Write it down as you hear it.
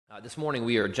This morning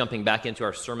we are jumping back into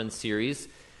our sermon series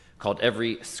called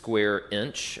Every Square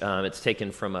Inch. It's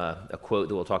taken from a quote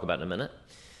that we'll talk about in a minute.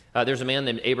 There's a man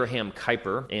named Abraham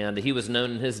Kuyper, and he was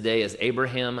known in his day as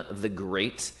Abraham the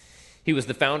Great. He was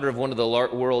the founder of one of the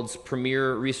world's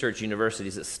premier research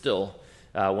universities. It's still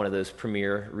one of those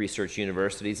premier research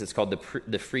universities. It's called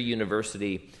the Free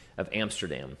University of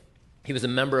Amsterdam. He was a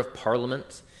member of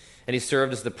parliament, and he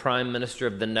served as the Prime Minister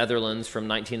of the Netherlands from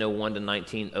 1901 to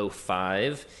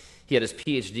 1905. He had his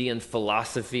PhD in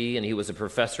philosophy, and he was a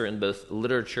professor in both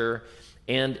literature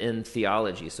and in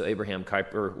theology. So Abraham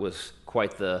Kuyper was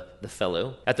quite the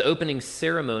fellow. At the opening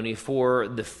ceremony for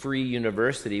the Free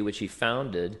University, which he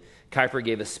founded, Kuyper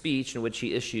gave a speech in which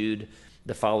he issued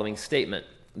the following statement: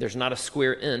 "There's not a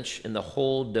square inch in the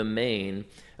whole domain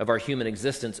of our human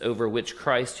existence over which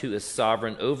Christ, who is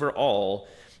sovereign over all,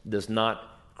 does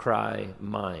not cry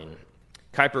mine."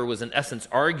 Kuyper was in essence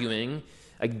arguing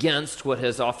against what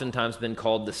has oftentimes been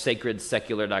called the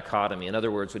sacred-secular dichotomy. In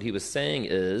other words, what he was saying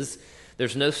is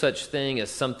there's no such thing as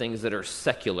some things that are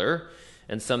secular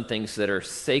and some things that are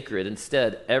sacred.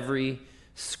 Instead, every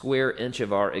square inch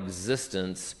of our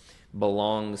existence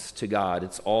belongs to God.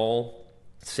 It's all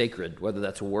sacred, whether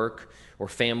that's work or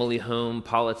family, home,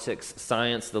 politics,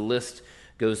 science. The list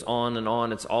goes on and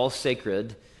on. It's all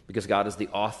sacred because God is the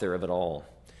author of it all.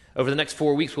 Over the next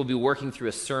 4 weeks, we'll be working through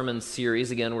a sermon series.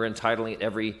 Again, we're entitling it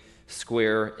Every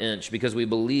Square Inch because we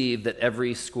believe that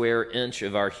every square inch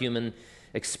of our human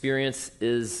experience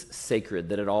is sacred,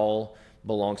 that it all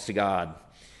belongs to God.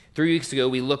 3 weeks ago,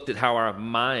 we looked at how our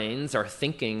minds, our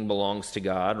thinking belongs to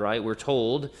God, right? We're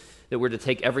told that we're to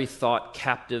take every thought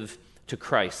captive to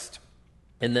Christ.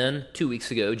 And then 2 weeks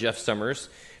ago, Jeff Summers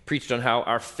preached on how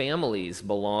our families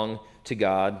belong to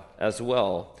God as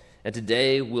well. And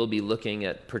today we'll be looking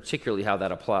at particularly how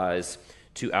that applies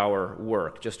to our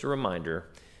work. Just a reminder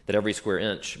that every square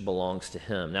inch belongs to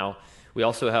Him. Now, we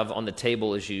also have on the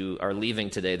table as you are leaving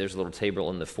today, there's a little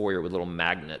table in the foyer with little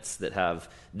magnets that have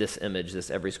this image, this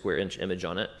every square inch image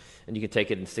on it. And you can take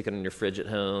it and stick it in your fridge at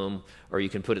home, or you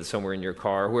can put it somewhere in your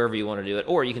car, wherever you want to do it.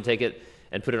 Or you can take it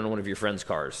and put it on one of your friends'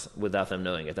 cars without them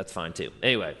knowing it. That's fine too.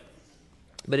 Anyway,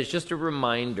 but it's just a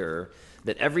reminder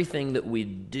that everything that we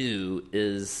do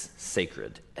is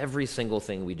sacred. Every single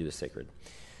thing we do is sacred.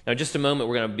 Now, in just a moment,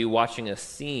 we're going to be watching a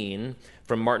scene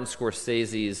from Martin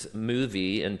Scorsese's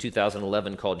movie in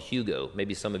 2011 called Hugo.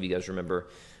 Maybe some of you guys remember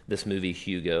this movie,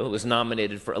 Hugo. It was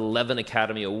nominated for 11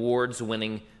 Academy Awards,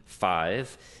 winning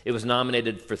 5. It was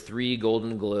nominated for 3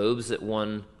 Golden Globes. It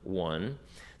won 1.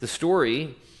 The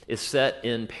story is set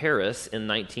in Paris in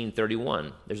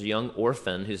 1931. There's a young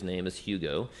orphan whose name is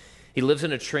Hugo. He lives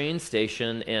in a train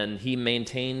station, and he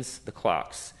maintains the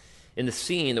clocks. In the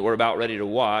scene that we're about ready to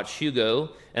watch, Hugo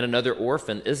and another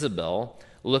orphan, Isabelle,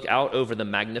 look out over the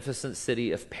magnificent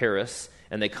city of Paris,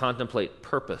 and they contemplate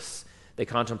purpose. They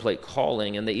contemplate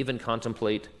calling, and they even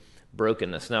contemplate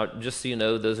brokenness. Now, just so you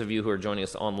know, those of you who are joining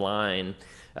us online,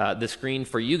 the screen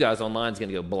for you guys online is going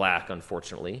to go black,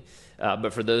 unfortunately.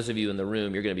 But for those of you in the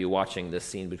room, you're going to be watching this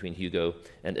scene between Hugo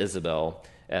and Isabelle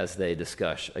as they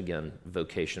discuss, again,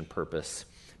 vocation, purpose,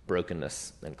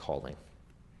 brokenness, and calling.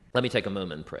 Let me take a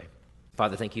moment and pray.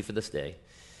 Father, thank you for this day.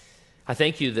 I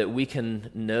thank you that we can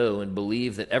know and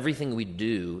believe that everything we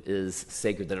do is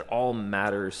sacred, that it all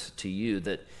matters to you,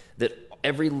 that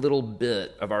every little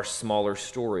bit of our smaller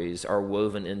stories are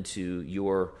woven into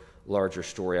your larger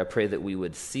story. I pray that we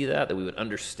would see that we would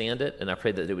understand it, and I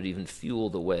pray that it would even fuel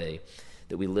the way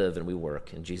that we live and we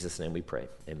work. In Jesus' name we pray.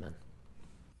 Amen.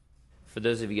 For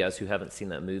those of you guys who haven't seen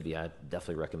that movie, I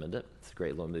definitely recommend it. It's a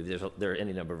great little movie. There are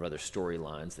any number of other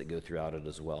storylines that go throughout it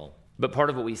as well. But part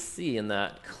of what we see in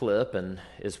that clip and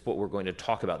is what we're going to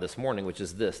talk about this morning, which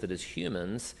is this, that as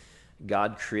humans,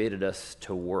 God created us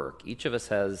to work. Each of us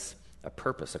has a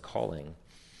purpose, a calling.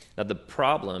 Now, the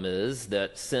problem is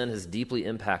that sin has deeply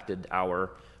impacted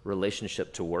our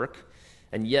relationship to work.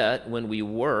 And yet, when we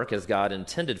work as God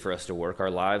intended for us to work, our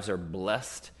lives are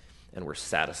blessed and we're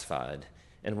satisfied.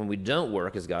 And when we don't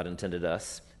work as God intended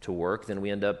us to work, then we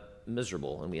end up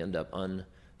miserable and we end up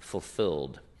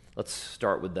unfulfilled. Let's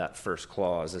start with that first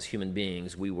clause. As human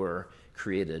beings, we were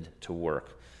created to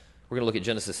work. We're going to look at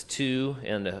Genesis 2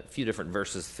 and a few different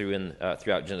verses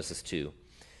throughout Genesis 2.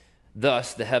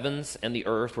 Thus, the heavens and the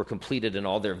earth were completed in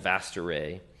all their vast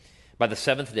array. By the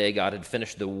seventh day, God had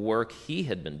finished the work he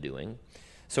had been doing.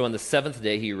 So on the seventh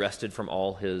day, he rested from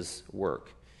all his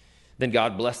work. Then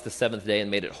God blessed the seventh day and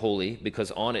made it holy,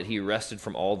 because on it he rested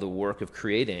from all the work of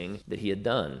creating that he had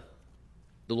done.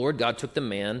 The Lord God took the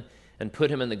man and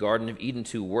put him in the Garden of Eden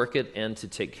to work it and to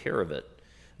take care of it.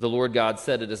 The Lord God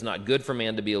said, "It is not good for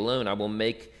man to be alone. I will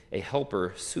make a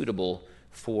helper suitable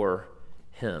for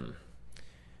him.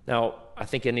 Now, I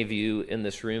think any of you in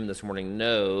this room this morning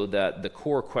know that the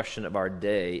core question of our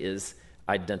day is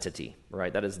identity,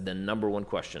 right? That is the number one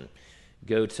question.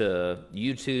 Go to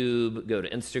YouTube, go to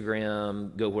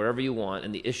Instagram, go wherever you want,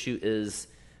 and the issue is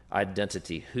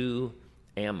identity. Who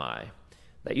am I?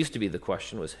 That used to be the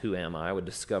question, was who am I? I would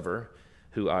discover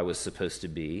who I was supposed to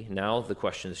be. Now the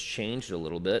question has changed a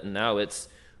little bit, and now it's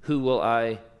who will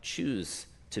I choose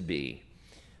to be?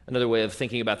 Another way of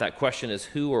thinking about that question is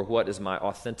who or what is my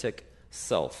authentic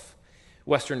self?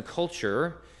 Western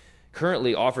culture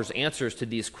currently offers answers to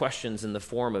these questions in the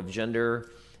form of gender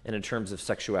and in terms of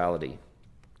sexuality.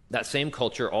 That same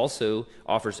culture also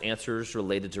offers answers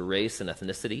related to race and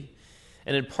ethnicity.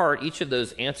 And in part, each of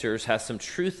those answers has some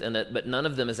truth in it, but none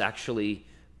of them is actually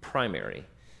primary.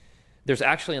 There's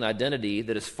actually an identity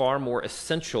that is far more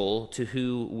essential to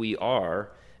who we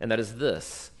are, and that is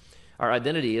this. Our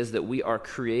identity is that we are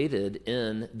created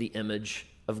in the image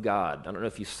of God. I don't know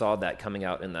if you saw that coming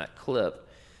out in that clip,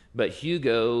 but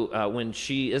Hugo, when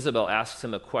Isabel asks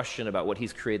him a question about what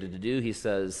he's created to do, he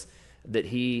says that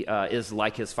he is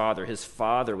like his father. His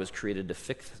father was created to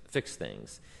fix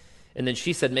things. And then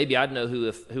she said, maybe I'd know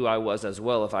who I was as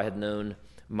well if I had known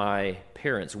my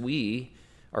parents. We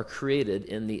are created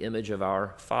in the image of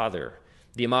our Father.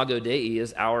 The Imago Dei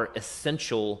is our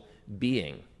essential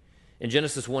being. In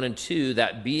Genesis 1 and 2,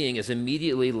 that being is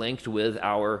immediately linked with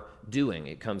our doing.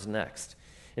 It comes next.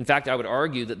 In fact, I would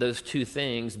argue that those two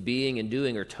things, being and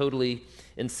doing, are totally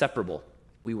inseparable.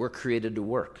 We were created to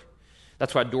work.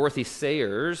 That's why Dorothy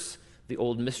Sayers, the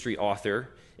old mystery author,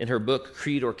 in her book,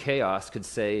 Creed or Chaos, could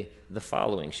say the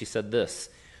following. She said this: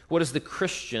 what is the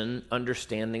Christian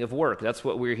understanding of work? That's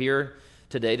what we're here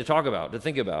today to talk about, to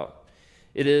think about.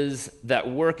 It is that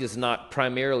work is not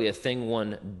primarily a thing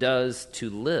one does to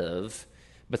live,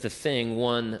 but the thing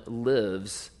one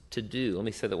lives to do. Let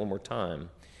me say that one more time.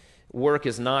 Work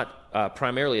is not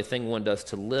primarily a thing one does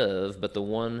to live, but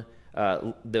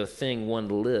the thing one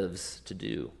lives to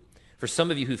do. For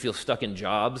some of you who feel stuck in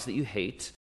jobs that you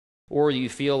hate, or you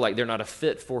feel like they're not a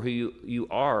fit for who you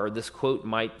are, this quote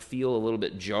might feel a little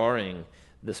bit jarring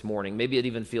this morning. Maybe it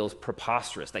even feels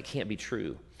preposterous. That can't be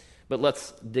true. But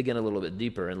let's dig in a little bit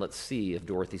deeper and let's see if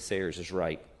Dorothy Sayers is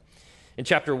right. In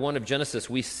chapter 1 of Genesis,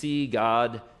 we see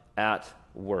God at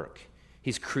work.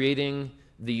 He's creating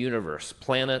the universe,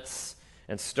 planets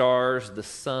and stars, the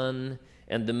sun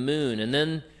and the moon. And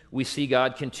then we see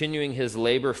God continuing his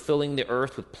labor, filling the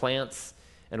earth with plants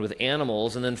and with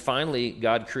animals. And then finally,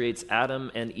 God creates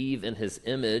Adam and Eve in his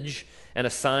image and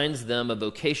assigns them a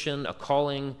vocation, a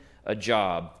calling, a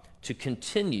job to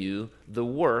continue the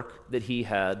work that he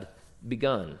had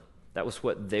begun. That was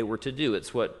what they were to do.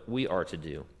 It's what we are to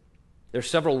do. There are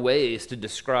several ways to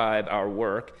describe our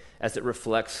work as it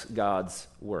reflects God's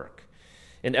work.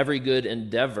 In Every Good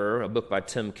Endeavor, a book by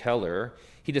Tim Keller,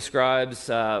 he describes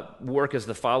work as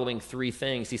the following three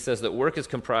things. He says that work is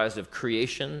comprised of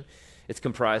creation, it's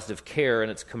comprised of care,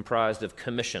 and it's comprised of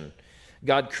commission.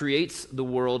 God creates the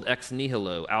world ex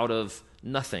nihilo, out of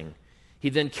nothing. He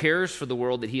then cares for the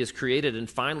world that he has created, and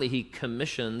finally he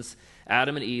commissions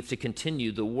Adam and Eve to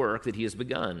continue the work that he has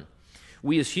begun.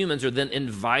 We as humans are then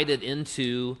invited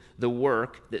into the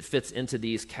work that fits into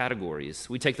these categories.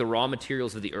 We take the raw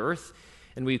materials of the earth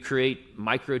and we create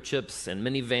microchips and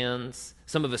minivans.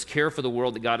 Some of us care for the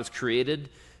world that God has created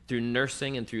through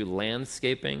nursing and through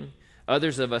landscaping.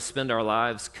 Others of us spend our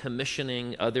lives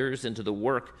commissioning others into the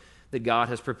work that God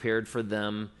has prepared for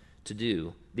them to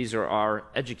do. These are our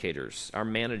educators, our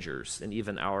managers, and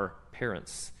even our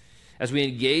parents. As we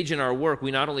engage in our work, we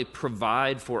not only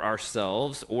provide for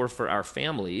ourselves or for our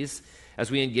families. As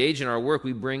we engage in our work,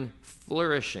 we bring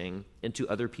flourishing into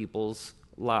other people's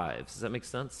lives. Does that make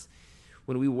sense?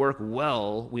 When we work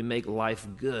well, we make life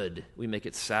good. We make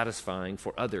it satisfying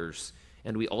for others,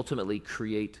 and we ultimately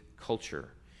create culture.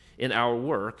 In our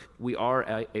work, we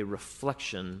are a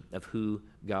reflection of who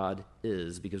God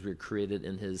is because we're created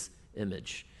in his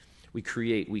image. We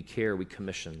create, we care, we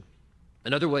commission.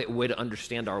 Another way to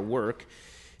understand our work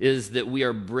is that we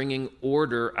are bringing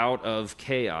order out of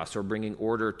chaos or bringing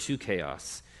order to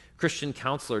chaos. Christian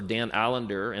counselor Dan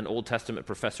Allender and Old Testament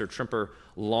professor Tremper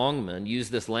Longman use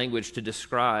this language to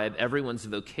describe everyone's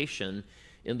vocation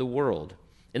in the world.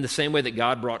 In the same way that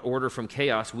God brought order from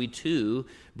chaos, we too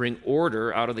bring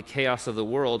order out of the chaos of the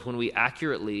world when we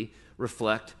accurately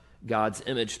reflect God's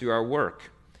image through our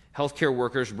work. Healthcare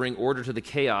workers bring order to the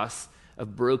chaos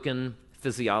of broken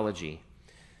physiology.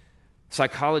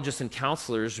 Psychologists and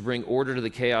counselors bring order to the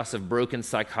chaos of broken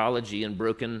psychology and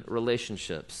broken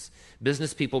relationships.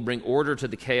 Business people bring order to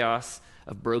the chaos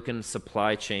of broken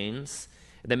supply chains.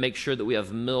 They make sure that we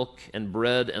have milk and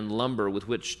bread and lumber with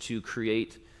which to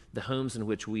create the homes in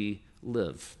which we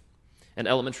live. And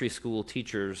elementary school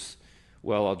teachers,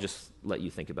 well, I'll just let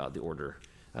you think about the order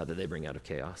that they bring out of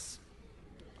chaos.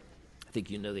 I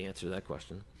think you know the answer to that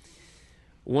question.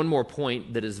 One more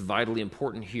point that is vitally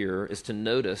important here is to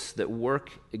notice that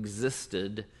work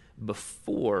existed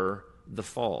before the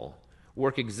fall.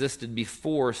 Work existed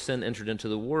before sin entered into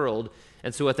the world.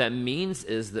 And so what that means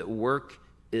is that work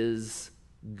is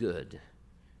good.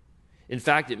 In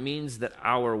fact, it means that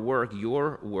our work,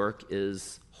 your work,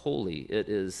 is holy. It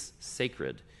is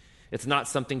sacred. It's not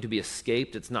something to be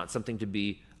escaped. It's not something to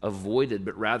be avoided,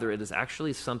 but rather it is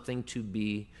actually something to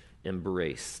be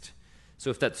embraced. So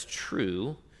if that's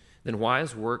true, then why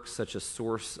is work such a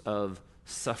source of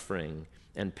suffering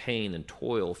and pain and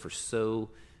toil for so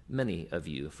many of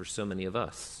you, for so many of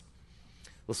us?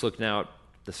 Let's look now at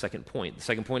the second point. The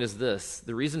second point is this.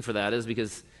 The reason for that is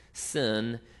because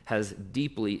sin has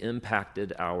deeply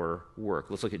impacted our work.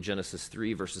 Let's look at Genesis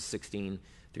 3, verses 16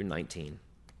 through 19.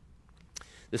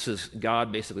 This is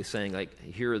God basically saying, like,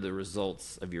 here are the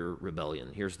results of your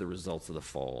rebellion. Here's the results of the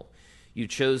fall. You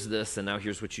chose this, and now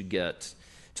here's what you get.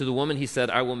 To the woman he said,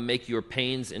 I will make your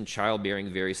pains in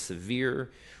childbearing very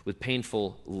severe. With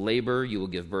painful labor you will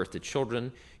give birth to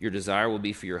children. Your desire will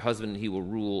be for your husband, and he will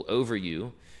rule over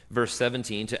you. Verse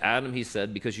 17, to Adam he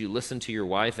said, because you listened to your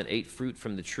wife and ate fruit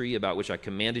from the tree about which I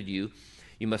commanded you,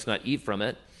 you must not eat from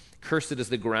it. Cursed is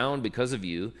the ground because of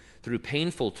you. Through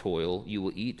painful toil you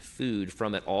will eat food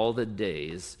from it all the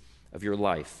days of your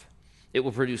life. It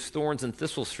will produce thorns and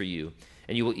thistles for you,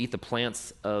 and you will eat the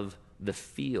plants of the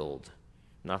field.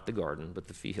 Not the garden, but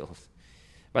the field.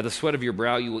 By the sweat of your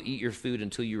brow you will eat your food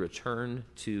until you return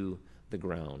to the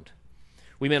ground.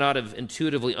 We may not have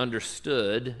intuitively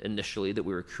understood initially that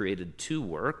we were created to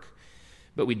work,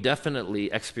 but we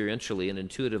definitely experientially and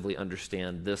intuitively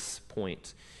understand this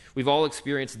point. We've all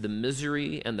experienced the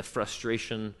misery and the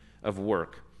frustration of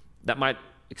work. That might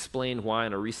explain why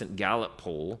in a recent Gallup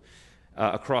poll,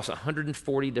 across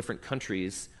 140 different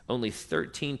countries, only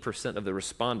 13% of the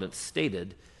respondents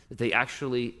stated that they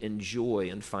actually enjoy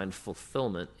and find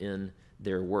fulfillment in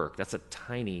their work. That's a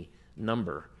tiny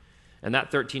number. And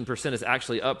that 13% is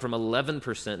actually up from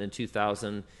 11% in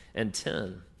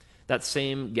 2010. That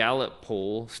same Gallup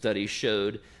poll study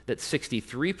showed that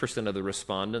 63% of the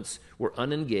respondents were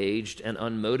unengaged and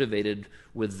unmotivated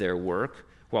with their work,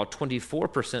 while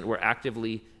 24% were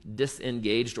actively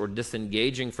disengaged or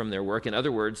disengaging from their work. In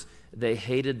other words, they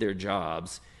hated their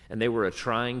jobs, and they were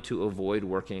trying to avoid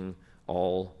working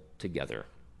altogether.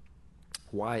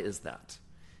 Why is that?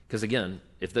 Because again,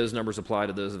 if those numbers apply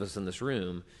to those of us in this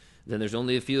room, then there's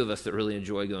only a few of us that really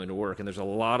enjoy going to work, and there's a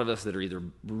lot of us that are either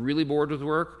really bored with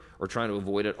work or trying to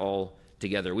avoid it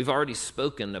altogether. We've already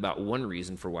spoken about one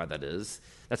reason for why that is.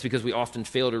 That's because we often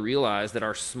fail to realize that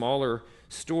our smaller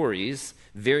stories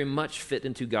very much fit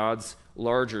into God's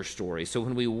larger story. So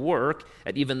when we work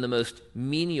at even the most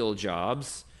menial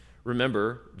jobs,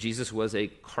 remember, Jesus was a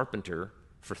carpenter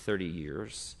for 30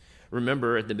 years.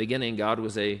 Remember, at the beginning, God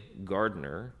was a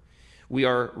gardener. We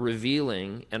are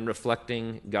revealing and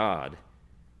reflecting God.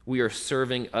 We are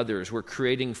serving others. We're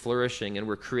creating flourishing, and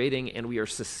we're creating and we are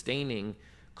sustaining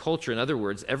culture. In other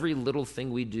words, every little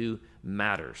thing we do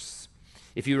matters.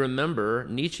 If you remember,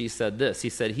 Nietzsche said this. He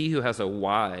said, he who has a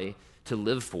why to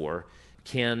live for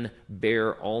can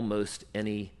bear almost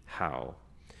any how.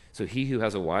 So he who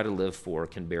has a why to live for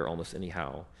can bear almost any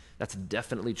how. That's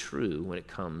definitely true when it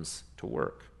comes to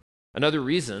work. Another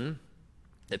reason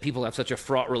that people have such a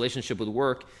fraught relationship with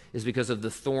work is because of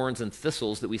the thorns and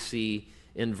thistles that we see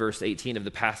in verse 18 of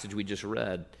the passage we just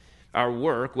read. Our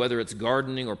work, whether it's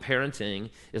gardening or parenting,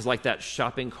 is like that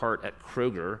shopping cart at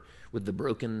Kroger with the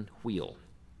broken wheel.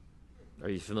 Are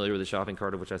you familiar with the shopping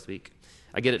cart of which I speak?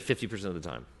 I get it 50% of the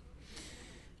time.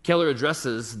 Keller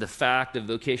addresses the fact of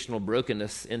vocational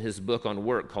brokenness in his book on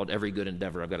work called Every Good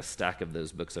Endeavor. I've got a stack of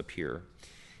those books up here.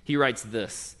 He writes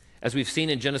this: as we've seen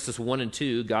in Genesis 1 and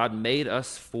 2, God made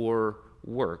us for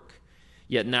work.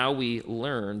 Yet now we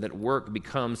learn that work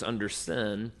becomes, under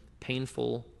sin,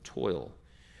 painful toil.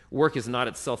 Work is not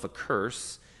itself a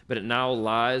curse, but it now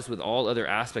lies with all other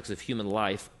aspects of human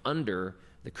life under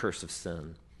the curse of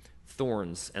sin.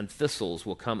 Thorns and thistles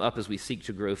will come up as we seek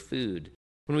to grow food.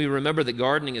 When we remember that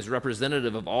gardening is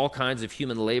representative of all kinds of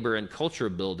human labor and culture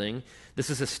building, this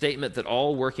is a statement that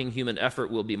all working human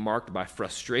effort will be marked by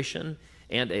frustration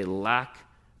and a lack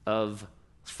of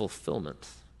fulfillment.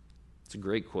 It's a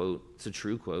great quote. It's a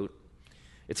true quote.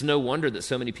 It's no wonder that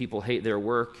so many people hate their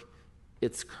work.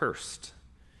 It's cursed.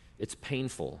 It's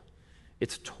painful.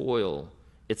 It's toil.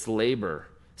 It's labor.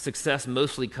 Success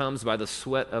mostly comes by the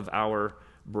sweat of our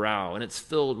brow, and it's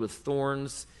filled with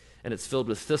thorns and it's filled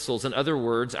with thistles. In other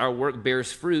words, our work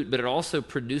bears fruit, but it also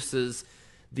produces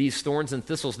these thorns and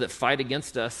thistles that fight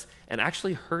against us and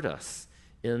actually hurt us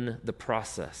in the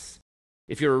process.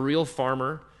 If you're a real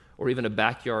farmer or even a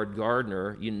backyard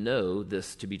gardener, you know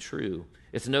this to be true.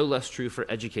 It's no less true for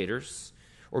educators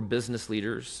or business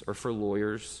leaders or for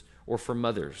lawyers or for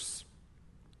mothers.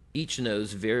 Each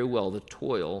knows very well the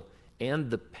toil and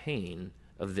the pain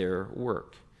of their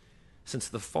work. Since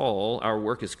the fall, our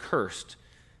work is cursed.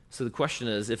 So the question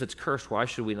is, if it's cursed, why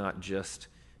should we not just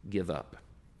give up?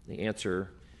 The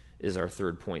answer is our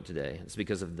third point today. It's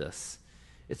because of this.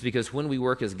 It's because when we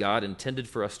work as God intended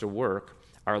for us to work,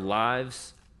 our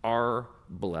lives are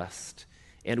blessed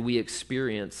and we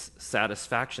experience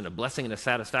satisfaction. A blessing and a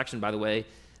satisfaction, by the way,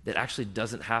 that actually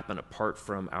doesn't happen apart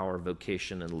from our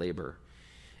vocation and labor.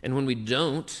 And when we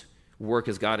don't work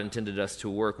as God intended us to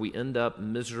work, we end up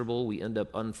miserable, we end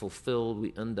up unfulfilled,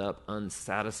 we end up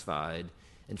unsatisfied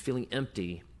and feeling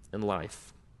empty in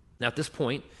life. Now, at this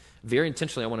point, very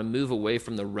intentionally, I want to move away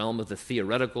from the realm of the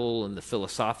theoretical and the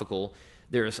philosophical.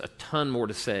 There's a ton more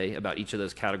to say about each of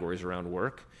those categories around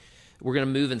work. We're going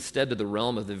to move instead to the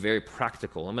realm of the very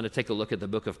practical. I'm going to take a look at the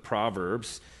book of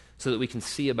Proverbs so that we can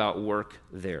see about work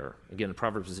there. Again,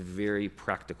 Proverbs is very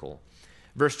practical.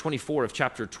 Verse 24 of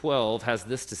chapter 12 has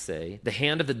this to say, "The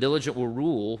hand of the diligent will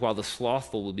rule, while the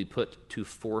slothful will be put to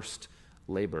forced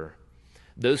labor.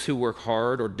 Those who work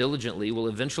hard or diligently will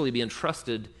eventually be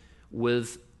entrusted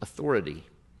with authority."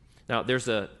 Now, there's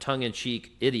a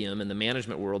tongue-in-cheek idiom in the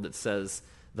management world that says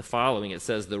the following. It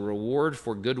says, "The reward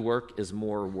for good work is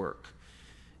more work."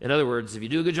 In other words, if you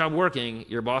do a good job working,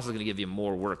 your boss is going to give you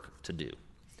more work to do.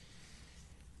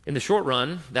 In the short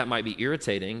run, that might be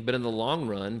irritating, but in the long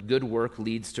run, good work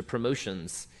leads to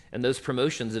promotions, and those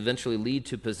promotions eventually lead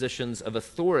to positions of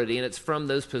authority, and it's from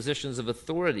those positions of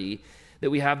authority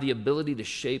that we have the ability to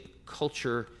shape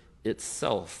culture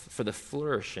itself for the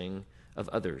flourishing of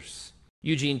others.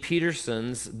 Eugene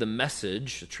Peterson's The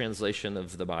Message, a translation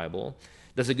of the Bible,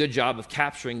 does a good job of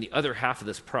capturing the other half of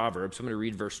this proverb. So I'm going to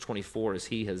read verse 24 as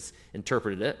he has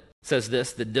interpreted it. It says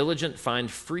this, "The diligent find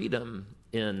freedom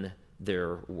in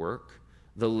their work.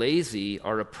 The lazy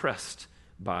are oppressed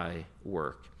by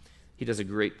work." He does a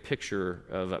great picture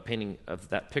of painting of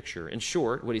that picture. In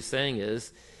short, what he's saying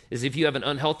is if you have an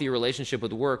unhealthy relationship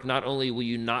with work, not only will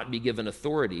you not be given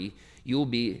authority, you will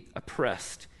be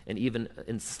oppressed and even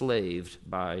enslaved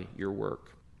by your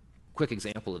work. Quick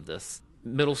example of this.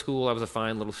 Middle school, I was a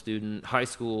fine little student. High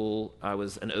school, I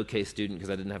was an okay student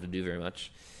because I didn't have to do very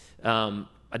much.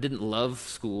 I didn't love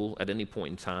school at any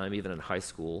point in time, even in high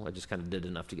school. I just kind of did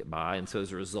enough to get by. And so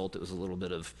as a result, it was a little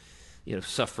bit of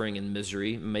suffering and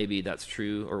misery. Maybe that's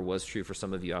true or was true for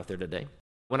some of you out there today.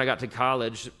 When I got to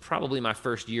college, probably my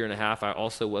first year and a half, I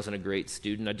also wasn't a great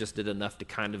student. I just did enough to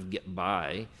kind of get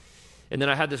by. And then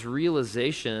I had this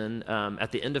realization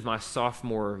at the end of my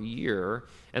sophomore year,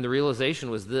 and the realization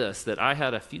was this, that I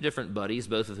had a few different buddies,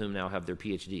 both of whom now have their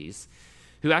PhDs,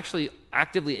 who actually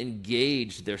actively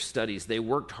engaged their studies. They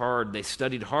worked hard, they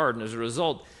studied hard, and as a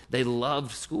result, they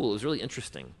loved school. It was really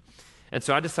interesting. And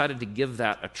so I decided to give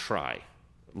that a try,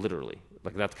 literally.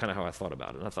 Like that's kind of how I thought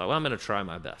about it. And I thought, well, I'm going to try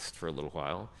my best for a little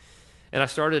while. And I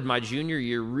started my junior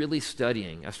year really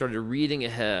studying. I started reading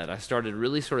ahead. I started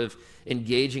really sort of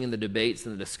engaging in the debates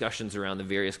and the discussions around the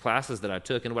various classes that I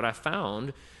took. And what I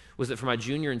found was that for my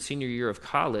junior and senior year of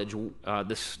college,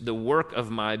 the work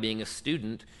of my being a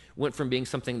student went from being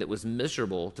something that was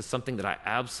miserable to something that I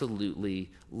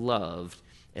absolutely loved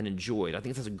and enjoyed. I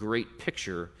think that's a great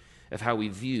picture of how we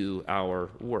view our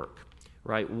work,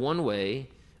 right? One way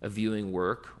of viewing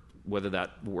work, whether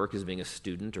that work is being a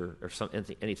student or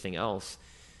anything else,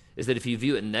 is that if you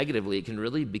view it negatively, it can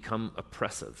really become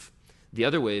oppressive. The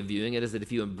other way of viewing it is that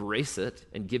if you embrace it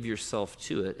and give yourself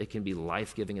to it, it can be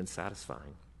life-giving and satisfying.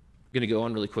 I'm going to go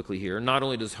on really quickly here. Not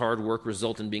only does hard work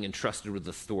result in being entrusted with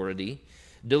authority,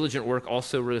 diligent work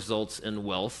also results in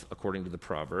wealth, according to the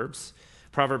Proverbs.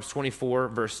 Proverbs 24,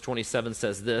 verse 27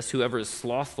 says this, "Whoever is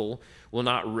slothful will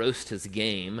not roast his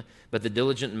game, but the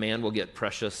diligent man will get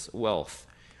precious wealth."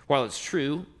 While it's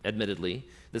true, admittedly,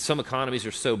 that some economies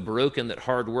are so broken that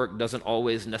hard work doesn't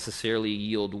always necessarily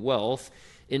yield wealth,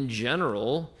 in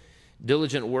general,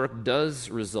 diligent work does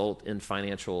result in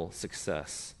financial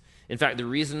success. In fact, the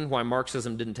reason why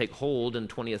Marxism didn't take hold in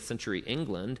 20th century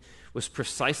England was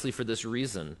precisely for this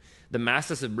reason. The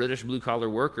masses of British blue-collar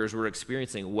workers were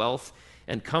experiencing wealth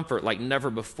and comfort like never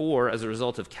before as a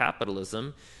result of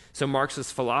capitalism, so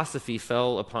Marxist philosophy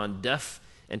fell upon deaf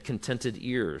and contented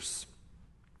ears.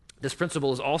 This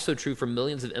principle is also true for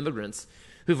millions of immigrants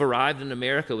who've arrived in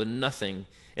America with nothing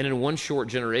And in one short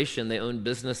generation, they own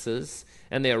businesses,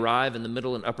 and they arrive in the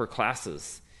middle and upper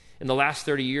classes. In the last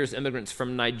 30 years, immigrants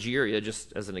from Nigeria,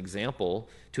 just as an example,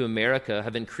 to America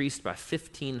have increased by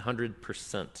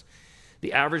 1,500%.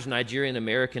 The average Nigerian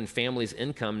American family's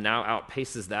income now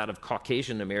outpaces that of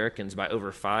Caucasian Americans by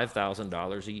over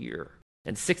 $5,000 a year.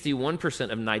 And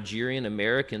 61% of Nigerian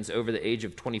Americans over the age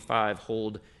of 25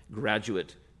 hold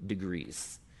graduate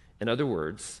degrees. In other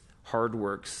words, hard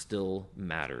work still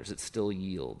matters. It still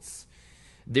yields.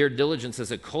 Their diligence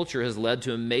as a culture has led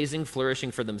to amazing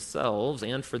flourishing for themselves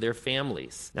and for their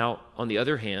families. Now, on the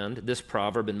other hand, this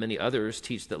proverb and many others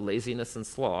teach that laziness and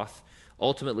sloth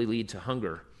ultimately lead to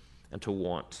hunger and to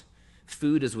want.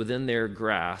 Food is within their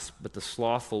grasp, but the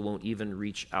slothful won't even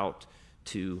reach out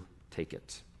to take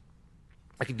it.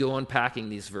 I could go unpacking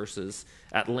these verses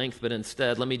at length, but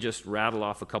instead, let me just rattle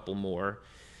off a couple more.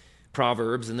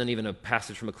 Proverbs, and then even a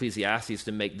passage from Ecclesiastes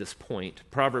to make this point.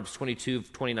 Proverbs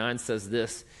 22:29 says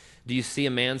this, "Do you see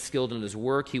a man skilled in his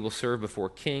work? He will serve before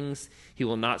kings. He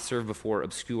will not serve before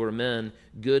obscure men.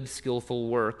 Good, skillful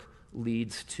work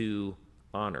leads to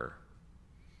honor."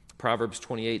 Proverbs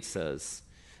 28 says,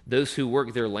 "Those who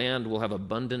work their land will have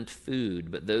abundant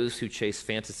food, but those who chase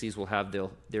fantasies will have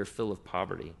their fill of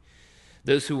poverty.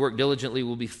 Those who work diligently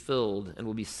will be filled and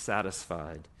will be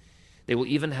satisfied. They will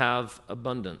even have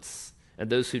abundance, and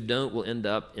those who don't will end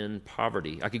up in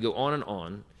poverty." I could go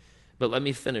on, but let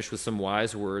me finish with some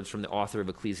wise words from the author of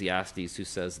Ecclesiastes who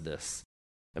says this,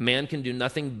 "A man can do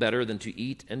nothing better than to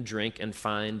eat and drink and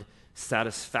find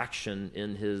satisfaction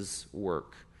in his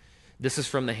work. This is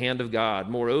from the hand of God.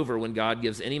 Moreover, when God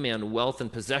gives any man wealth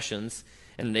and possessions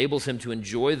and enables him to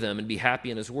enjoy them and be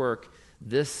happy in his work,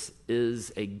 this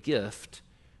is a gift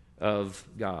of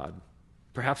God."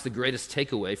 Perhaps the greatest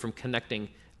takeaway from connecting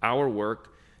our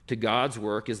work to God's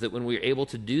work is that when we're able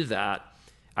to do that,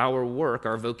 our work,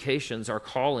 our vocations, our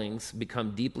callings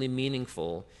become deeply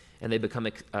meaningful and they become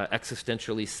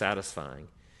existentially satisfying.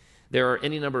 There are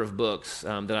any number of books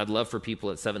that I'd love for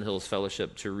people at Seven Hills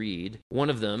Fellowship to read. One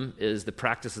of them is The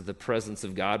Practice of the Presence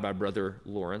of God by Brother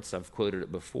Lawrence. I've quoted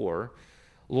it before.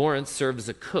 Lawrence served as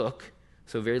a cook,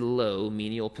 so a very low,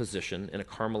 menial position in a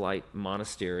Carmelite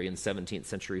monastery in 17th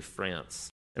century France.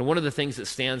 And one of the things that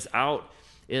stands out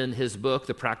in his book,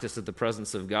 The Practice of the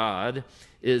Presence of God,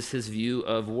 is his view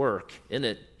of work. In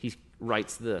it, he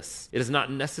writes this, "It is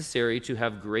not necessary to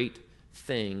have great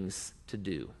things to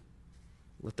do."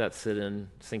 Let that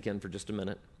sink in for just a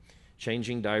minute.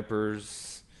 Changing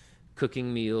diapers,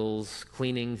 cooking meals,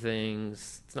 cleaning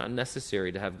things. It's not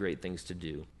necessary to have great things to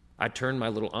do. I turn my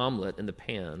little omelet in the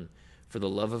pan for the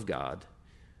love of God.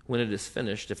 When it is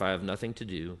finished, if I have nothing to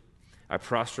do, I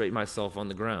prostrate myself on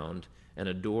the ground and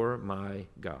adore my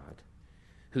God,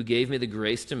 who gave me the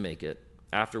grace to make it,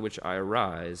 after which I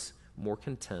arise more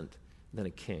content than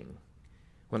a king.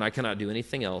 When I cannot do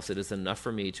anything else, it is enough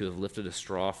for me to have lifted a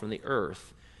straw from the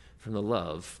earth from the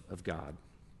love of God.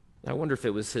 I wonder if it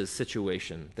was his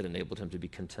situation that enabled him to be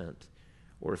content,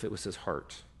 or if it was his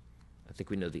heart. I think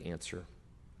we know the answer.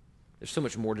 There's so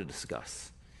much more to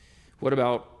discuss. What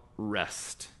about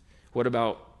rest? What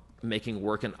about making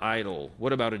work an idol?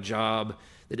 What about a job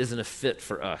that isn't a fit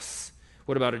for us?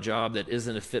 What about a job that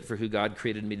isn't a fit for who God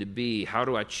created me to be? How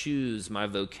do I choose my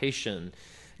vocation?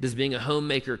 Does being a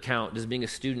homemaker count? Does being a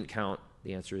student count?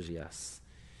 The answer is yes.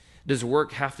 Does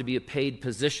work have to be a paid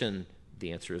position?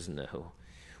 The answer is no.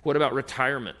 What about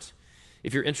retirement?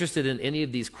 If you're interested in any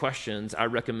of these questions, I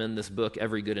recommend this book,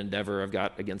 Every Good Endeavor. I've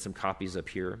got, again, some copies up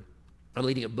here. I'm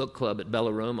leading a book club at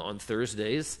Bella Roma on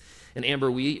Thursdays, and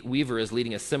Amber Weaver is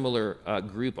leading a similar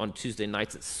group on Tuesday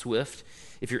nights at Swift.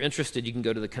 If you're interested, you can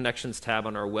go to the Connections tab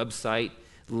on our website.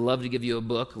 Love to give you a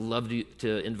book. Love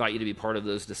to invite you to be part of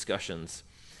those discussions.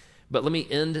 But let me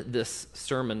end this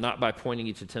sermon not by pointing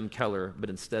you to Tim Keller, but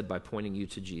instead by pointing you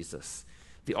to Jesus,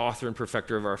 the author and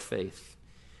perfecter of our faith.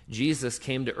 Jesus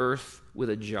came to earth with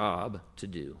a job to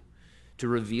do, to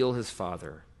reveal his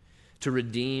Father, to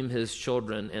redeem his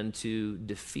children, and to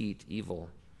defeat evil.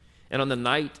 And on the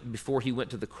night before he went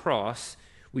to the cross,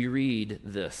 we read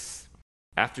this.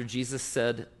 After Jesus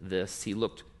said this, he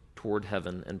looked toward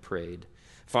heaven and prayed,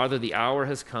 "Father, the hour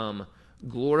has come.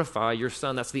 Glorify your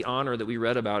Son." That's the honor that we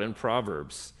read about in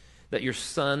Proverbs, that your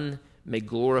Son may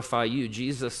glorify you.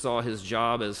 Jesus saw his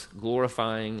job as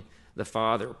glorifying the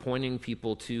Father, pointing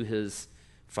people to his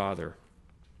Father.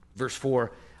 Verse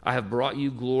 4, "I have brought you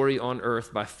glory on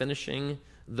earth by finishing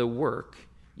the work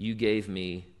you gave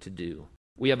me to do."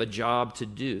 We have a job to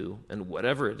do, and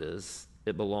whatever it is,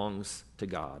 it belongs to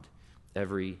God,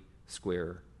 every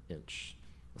square inch.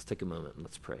 Let's take a moment and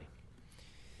let's pray.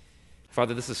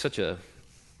 Father, this is such a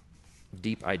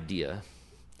deep idea,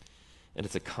 And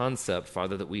it's a concept,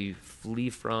 Father, that we flee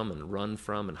from and run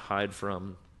from and hide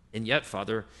from. And yet,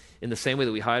 Father, in the same way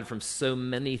that we hide from so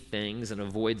many things and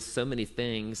avoid so many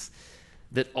things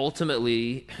that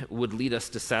ultimately would lead us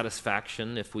to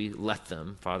satisfaction if we let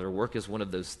them, Father, work is one of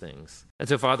those things. And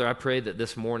so, Father, I pray that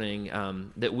this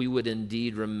morning that we would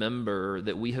indeed remember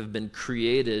that we have been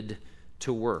created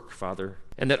to work, Father,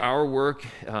 and that our work,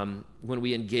 when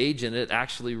we engage in it,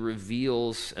 actually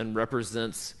reveals and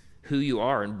represents who you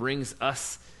are and brings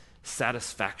us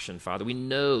satisfaction, Father. We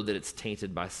know that it's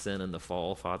tainted by sin and the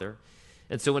fall, Father.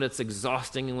 And so when it's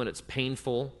exhausting and when it's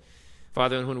painful,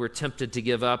 Father, and when we're tempted to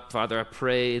give up, Father, I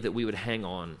pray that we would hang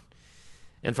on.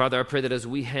 And Father, I pray that as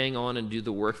we hang on and do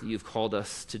the work that you've called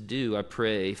us to do, I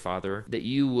pray, Father, that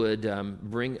you would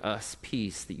bring us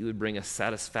peace, that you would bring us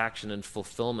satisfaction and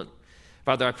fulfillment.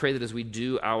 Father, I pray that as we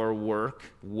do our work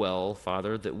well,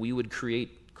 Father, that we would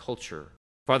create culture.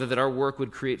 Father, that our work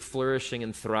would create flourishing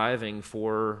and thriving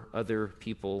for other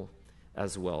people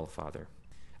as well, Father.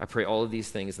 I pray all of these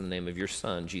things in the name of your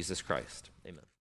Son, Jesus Christ. Amen.